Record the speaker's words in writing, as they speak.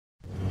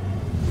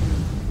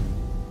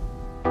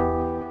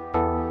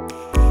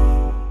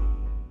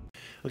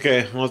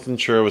Okay, I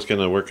wasn't sure I was going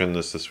to work on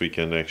this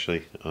weekend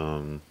actually.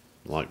 A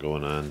lot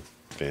going on,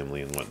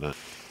 family and whatnot.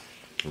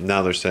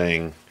 Now they're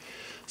saying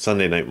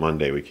Sunday night,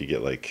 Monday, we could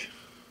get like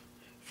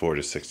 4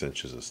 to 6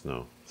 inches of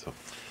snow. So,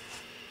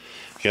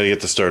 got to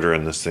get the starter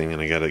on this thing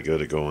and I got to get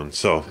it going.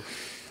 So,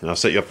 I'll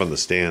set you up on the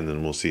stand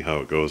and we'll see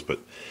how it goes. But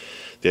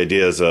the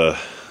idea is,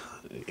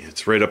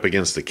 it's right up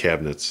against the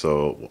cabinet,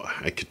 so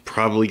I could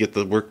probably get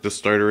the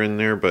starter in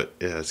there, but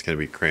yeah, it's going to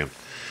be cramped.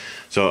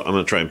 So I'm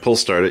going to try and pull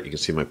start it. You can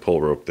see my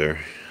pull rope there.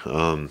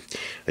 I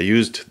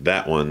used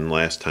that one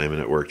last time and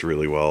it worked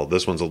really well.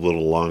 This one's a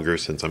little longer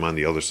since I'm on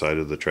the other side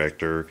of the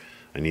tractor.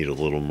 I need a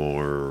little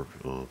more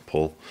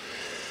pull.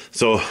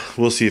 So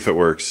we'll see if it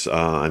works.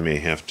 I may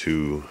have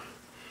to,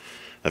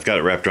 I've got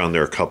it wrapped around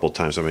there a couple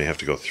times. I may have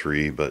to go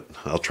 3, but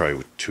I'll try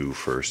with 2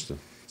 first and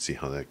see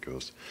how that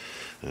goes.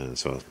 And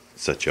so I'll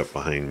set you up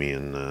behind me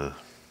and we'll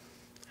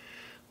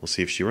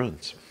see if she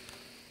runs.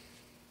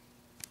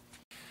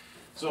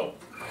 So,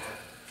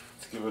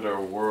 let's give it a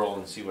whirl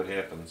and see what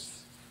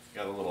happens.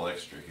 Got a little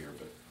extra here,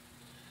 but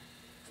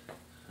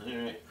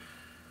alright.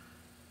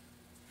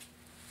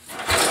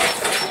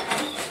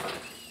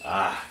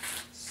 Ah,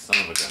 son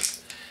of a gun.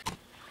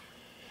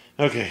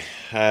 Okay,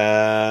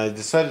 I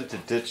decided to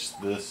ditch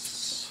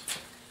this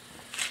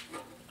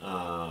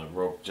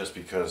rope just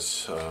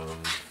because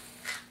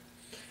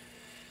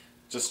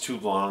just too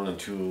long and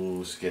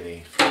too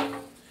skinny.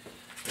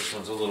 This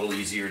one's a little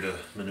easier to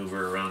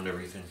maneuver around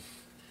everything.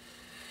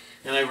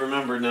 And I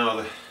remember now,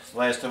 the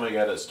last time I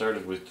got it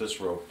started with this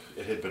rope,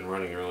 it had been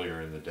running earlier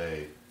in the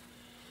day.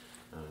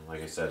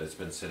 Like I said, it's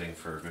been sitting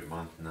for a good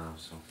month now,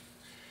 so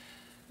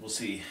we'll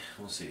see.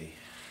 We'll see.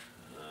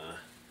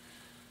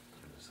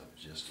 Turn this up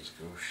just a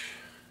skosh.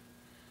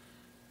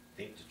 I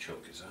think the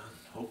choke is on.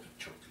 Hope the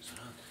choke is on.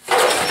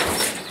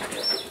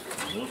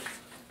 Nope.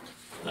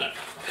 Alright,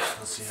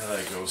 let's see how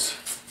that goes.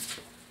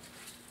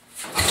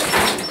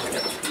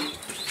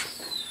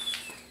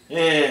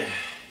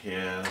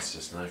 Yeah, that's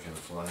just not going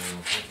to fly.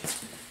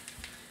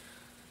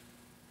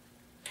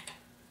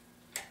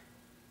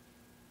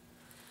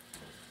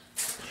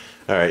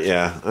 Alright,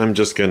 yeah, I'm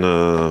just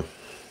gonna,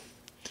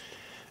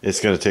 it's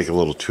gonna take a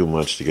little too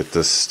much to get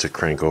this to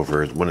crank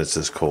over when it's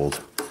this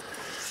cold.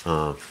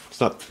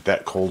 It's not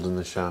that cold in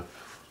the shop,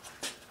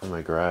 in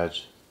my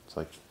garage. It's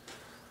like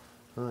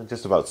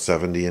just about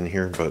 70 in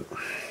here, but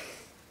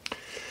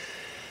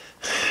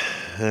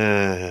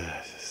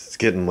it's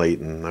getting late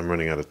and I'm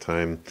running out of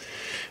time.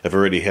 I've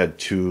already had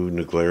 2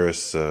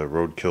 Nuglaris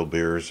roadkill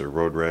beers or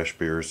road rash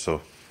beers,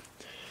 so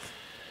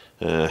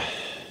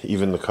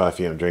even the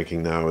coffee I'm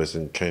drinking now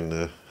isn't kind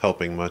of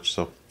helping much.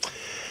 So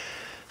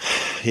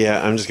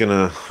yeah, I'm just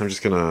gonna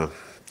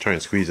try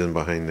and squeeze in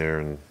behind there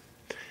and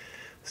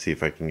see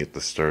if I can get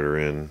the starter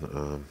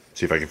in.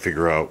 See if I can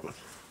figure out,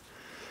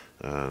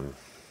 you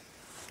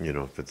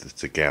know, if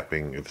it's a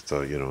gapping, if it's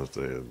a, you know, it's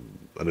an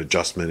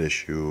adjustment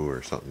issue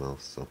or something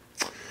else. So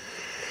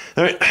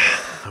all right,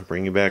 I'll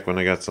bring you back when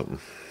I got something.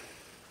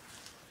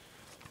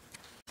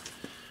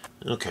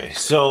 Okay,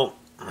 so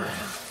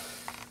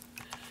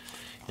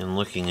in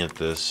looking at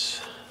this,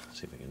 let's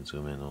see if I can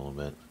zoom in a little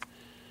bit.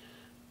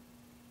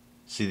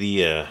 See,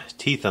 the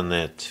teeth on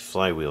that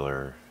flywheel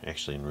are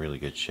actually in really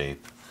good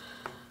shape.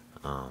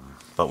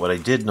 But what I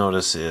did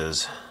notice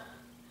is,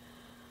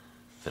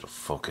 if it'll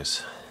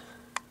focus.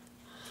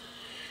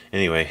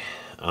 Anyway,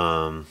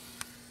 yeah,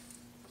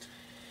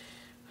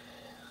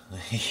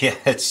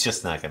 it's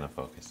just not going to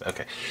focus.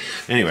 Okay.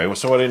 Anyway,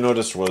 so what I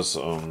noticed was,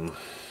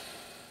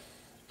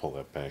 pull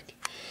that back.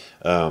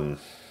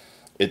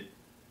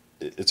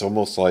 It's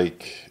almost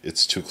like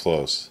it's too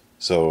close.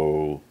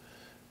 So,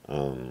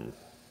 putting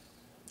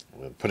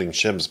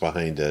shims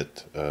behind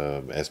it,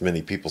 as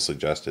many people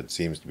suggested,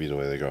 seems to be the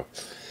way they go.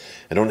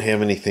 I don't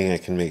have anything I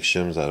can make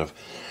shims out of.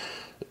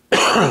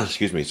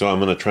 Excuse me. So I'm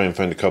going to try and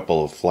find a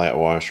couple of flat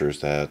washers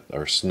that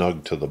are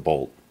snug to the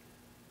bolt.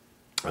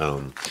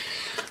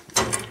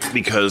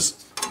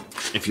 Because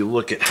if you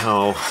look at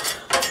how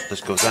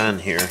this goes on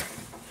here,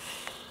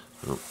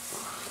 oh,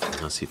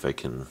 let's see if I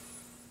can.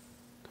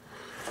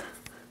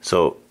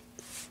 So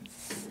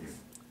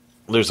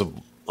there's a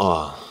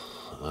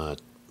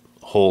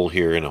hole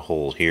here and a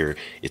hole here.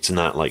 It's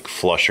not like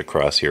flush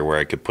across here where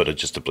I could put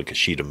just like a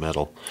sheet of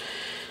metal.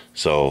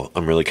 So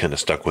I'm really kind of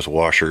stuck with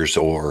washers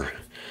or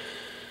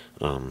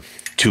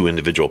 2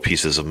 individual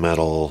pieces of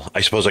metal.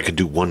 I suppose I could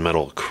do 1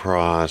 metal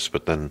across,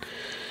 but then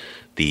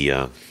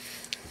the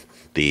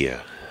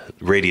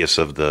radius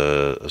of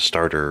the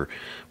starter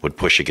would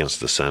push against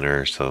the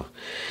center. So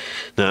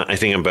now I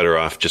think I'm better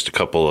off just a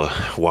couple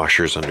of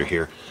washers under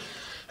here.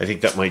 I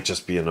think that might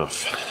just be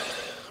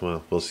enough.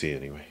 Well, we'll see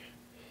anyway.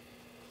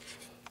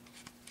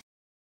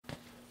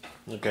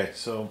 Okay,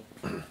 so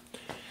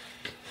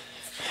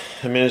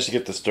I managed to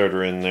get the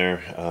starter in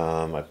there.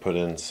 I put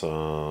in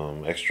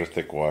some extra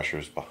thick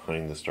washers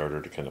behind the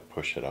starter to kind of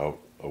push it out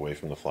away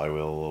from the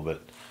flywheel a little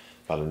bit.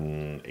 About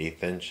an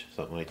 1/8 inch,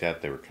 something like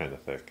that. They were kind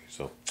of thick.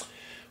 So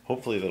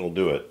hopefully that'll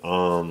do it.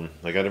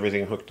 I got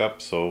everything hooked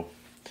up, so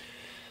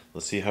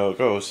let's see how it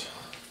goes.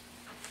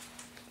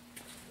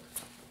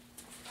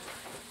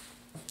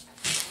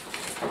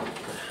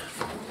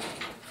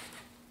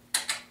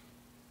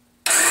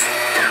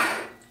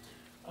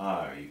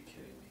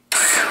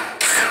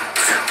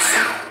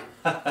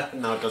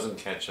 No, it doesn't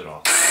catch at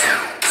all.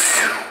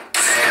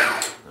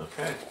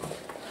 Okay.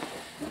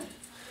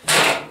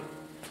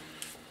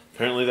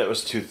 Apparently that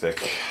was too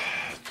thick.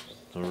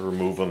 I'll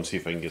remove them, see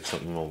if I can get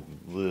something a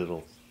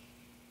little...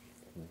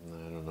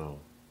 I don't know.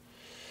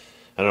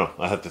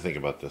 I'll have to think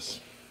about this.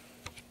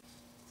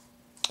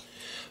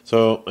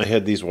 So I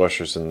had these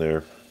washers in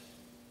there,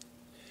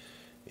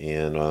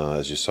 and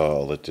as you saw,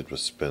 all it did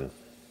was spin.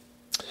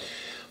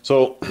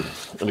 So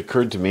it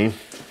occurred to me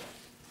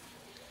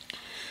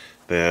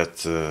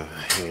that,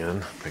 hang on,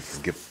 if I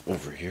can get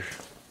over here,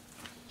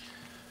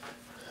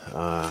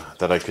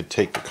 that I could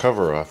take the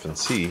cover off and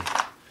see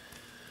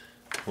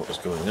what was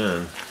going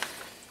on.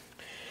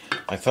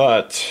 I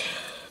thought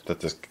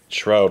that this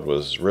shroud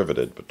was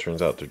riveted, but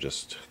turns out they're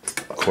just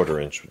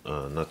 1/4 inch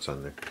nuts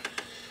on there.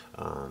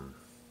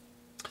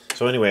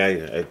 So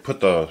anyway, I put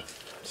the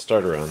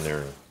starter on there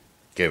and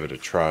gave it a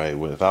try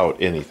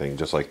without anything,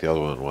 just like the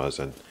other one was,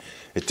 and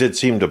it did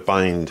seem to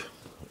bind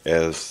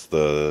as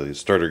the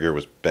starter gear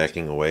was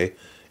backing away.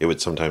 It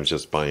would sometimes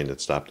just bind and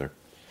stop there.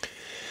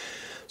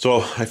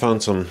 So I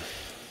found some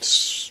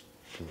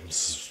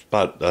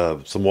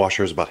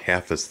washers about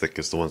half as thick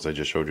as the ones I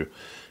just showed you,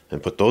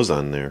 and put those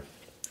on there.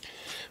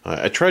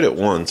 I tried it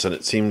once and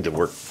it seemed to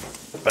work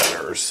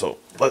better, so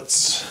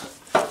let's,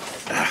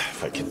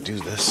 if I can do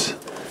this,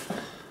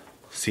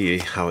 see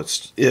how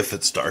if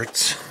it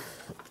starts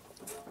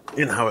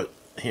and how it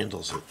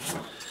handles it.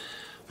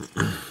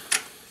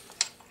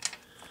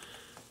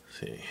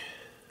 See.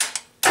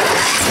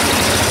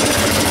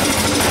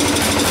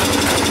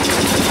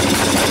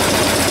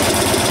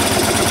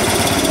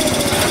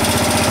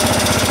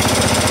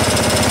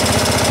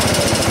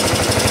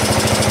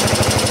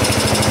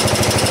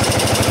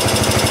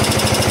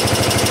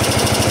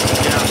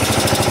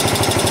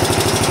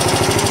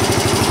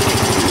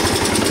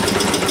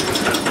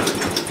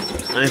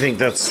 I think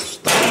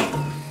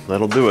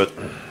that'll do it.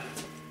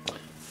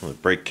 Well, the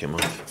brake came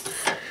off.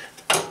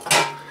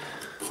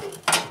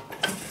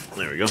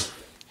 There we go.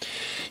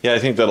 Yeah, I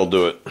think that'll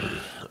do it.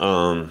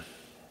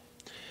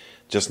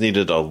 Just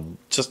needed a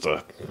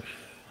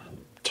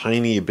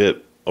tiny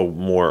bit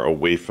more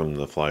away from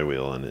the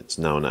flywheel, and it's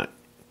now not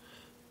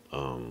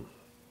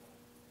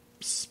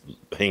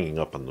hanging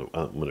up on the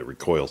when it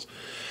recoils.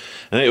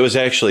 And it was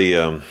actually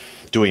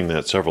doing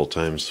that several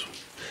times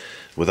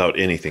without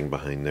anything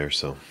behind there,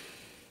 so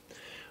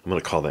I'm going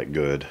to call that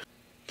good.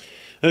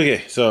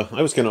 Okay, so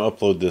I was going to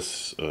upload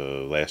this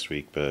last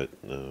week, but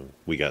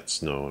we got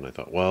snow, and I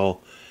thought,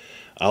 well,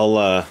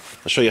 I'll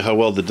show you how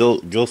well the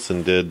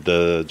Gilson did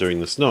during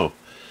the snow.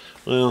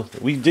 Well,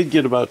 we did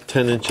get about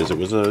 10 inches. It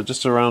was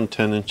just around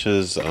 10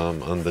 inches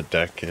on the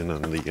deck and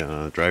on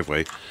the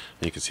driveway.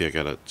 And you can see I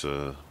got it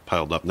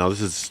piled up. Now,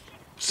 this is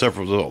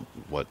several,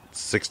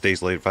 6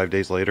 days later, 5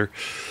 days later.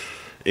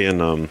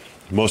 And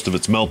most of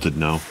it's melted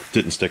now.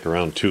 Didn't stick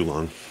around too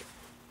long.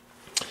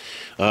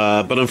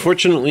 But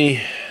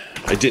unfortunately,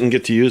 I didn't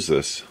get to use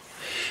this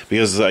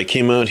because I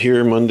came out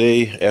here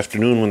Monday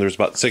afternoon when there was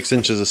about 6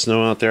 inches of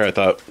snow out there. I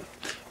thought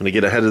I'm going to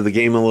get ahead of the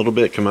game a little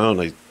bit, come out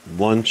and I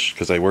lunch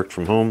because I worked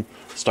from home,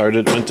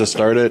 went to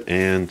start it,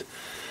 and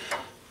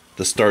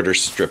the starter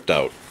stripped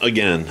out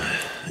again.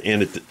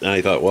 And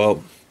I thought,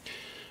 well,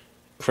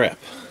 crap.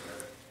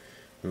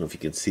 I don't know if you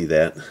can see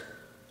that.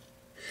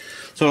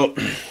 So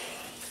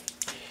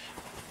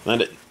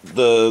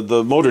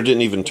the motor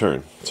didn't even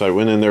turn. So I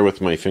went in there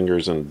with my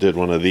fingers and did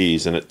one of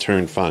these, and it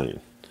turned fine.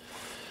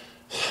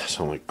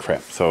 So I'm like,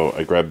 crap. So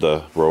I grabbed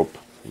the rope,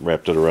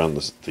 wrapped it around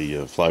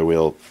the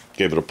flywheel,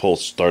 gave it a pull,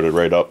 started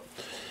right up.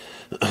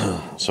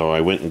 So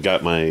I went and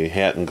got my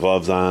hat and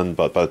gloves on,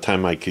 but by the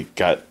time I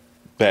got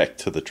back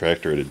to the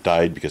tractor, it had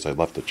died because I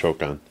left the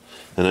choke on,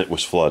 and it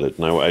was flooded,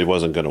 and I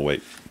wasn't going to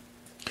wait.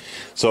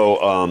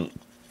 So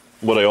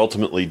what I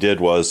ultimately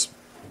did was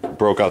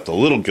broke out the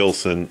little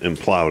Gilson and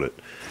plowed it.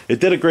 It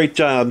did a great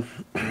job,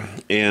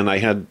 and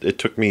it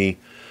took me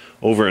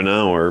over an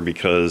hour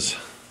because,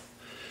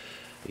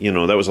 you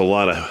know, that was a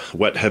lot of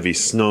wet, heavy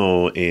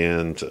snow,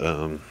 and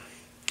the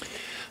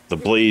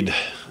blade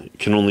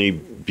can only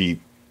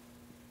be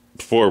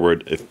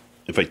forward.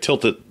 If I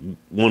tilt it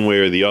one way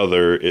or the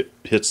other, it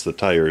hits the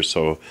tires.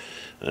 So,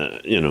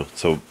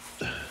 so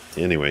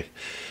anyway,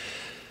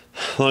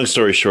 long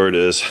story short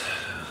is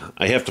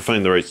I have to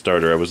find the right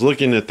starter. I was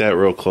looking at that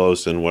real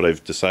close, and what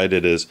I've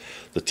decided is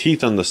the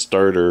teeth on the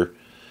starter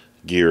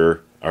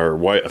gear are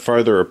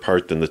farther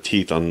apart than the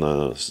teeth on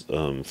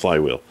the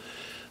flywheel.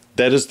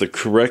 That is the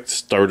correct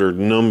starter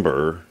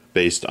number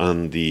based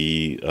on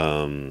the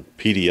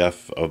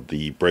PDF of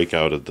the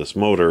breakout of this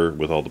motor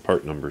with all the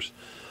part numbers.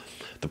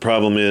 The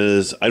problem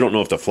is, I don't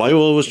know if the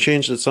flywheel was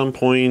changed at some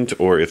point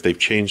or if they've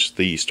changed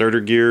the starter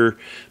gear.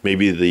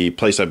 Maybe the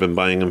place I've been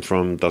buying them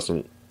from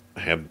doesn't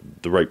have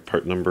the right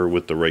part number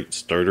with the right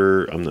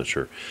starter. I'm not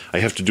sure. I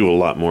have to do a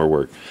lot more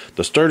work.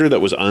 The starter that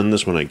was on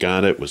this when I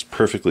got it was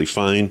perfectly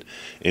fine,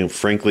 and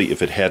frankly,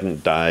 if it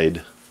hadn't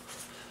died,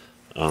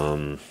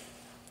 I'd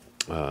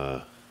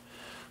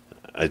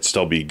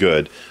still be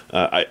good.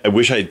 I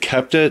wish I'd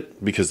kept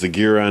it because the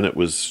gear on it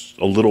was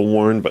a little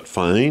worn, but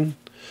fine.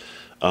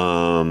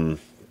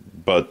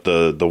 But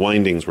the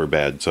windings were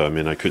bad, so I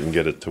mean I couldn't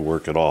get it to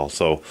work at all.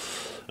 So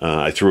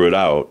I threw it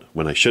out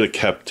when I should have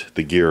kept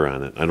the gear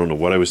on it. I don't know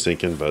what I was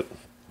thinking, but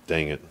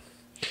dang it.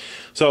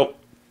 So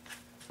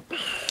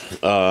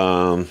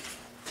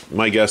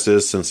my guess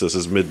is, since this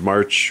is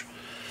mid-March,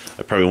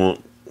 I probably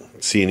won't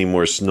see any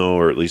more snow,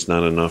 or at least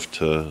not enough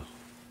to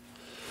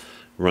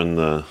run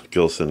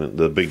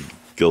the big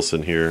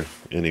Gilson here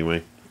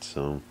anyway.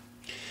 So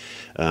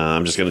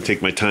I'm just going to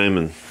take my time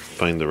and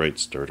find the right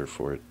starter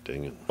for it.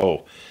 Dang it.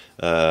 Oh,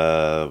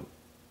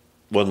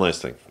 one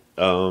last thing.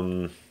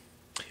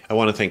 I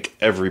want to thank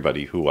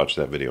everybody who watched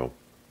that video.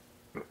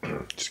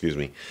 Excuse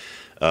me.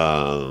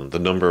 The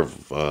number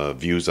of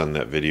views on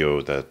that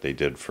video that they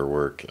did for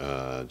work,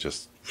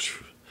 just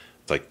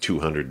it's like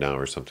 200 now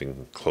or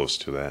something close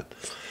to that.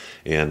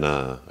 And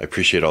I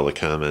appreciate all the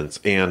comments.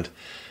 And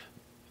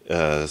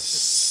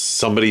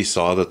somebody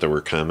saw that there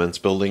were comments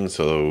building,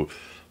 so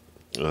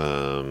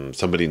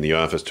somebody in the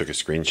office took a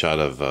screenshot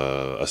of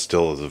a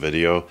still of the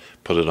video,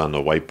 put it on the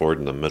whiteboard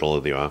in the middle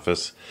of the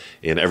office,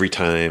 and every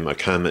time a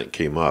comment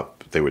came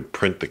up, they would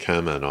print the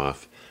comment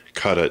off,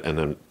 cut it, and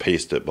then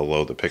paste it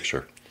below the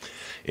picture.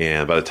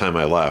 And by the time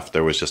I left,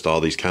 there was just all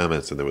these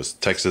comments, and there was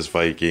Texas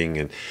Viking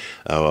and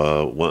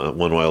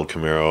One Wild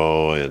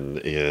Camaro and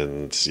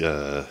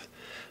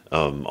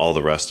all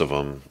the rest of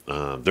them.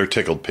 They're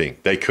tickled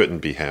pink. They couldn't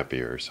be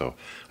happier. So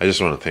I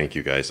just want to thank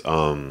you guys.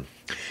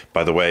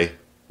 By the way,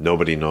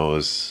 nobody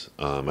knows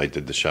I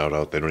did the shout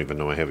out. They don't even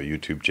know I have a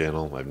YouTube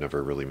channel. I've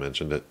never really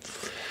mentioned it.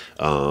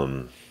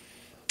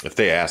 If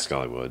they ask,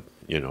 I would,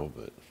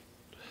 but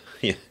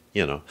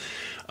yeah,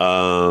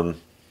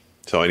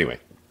 So anyway,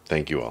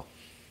 thank you all.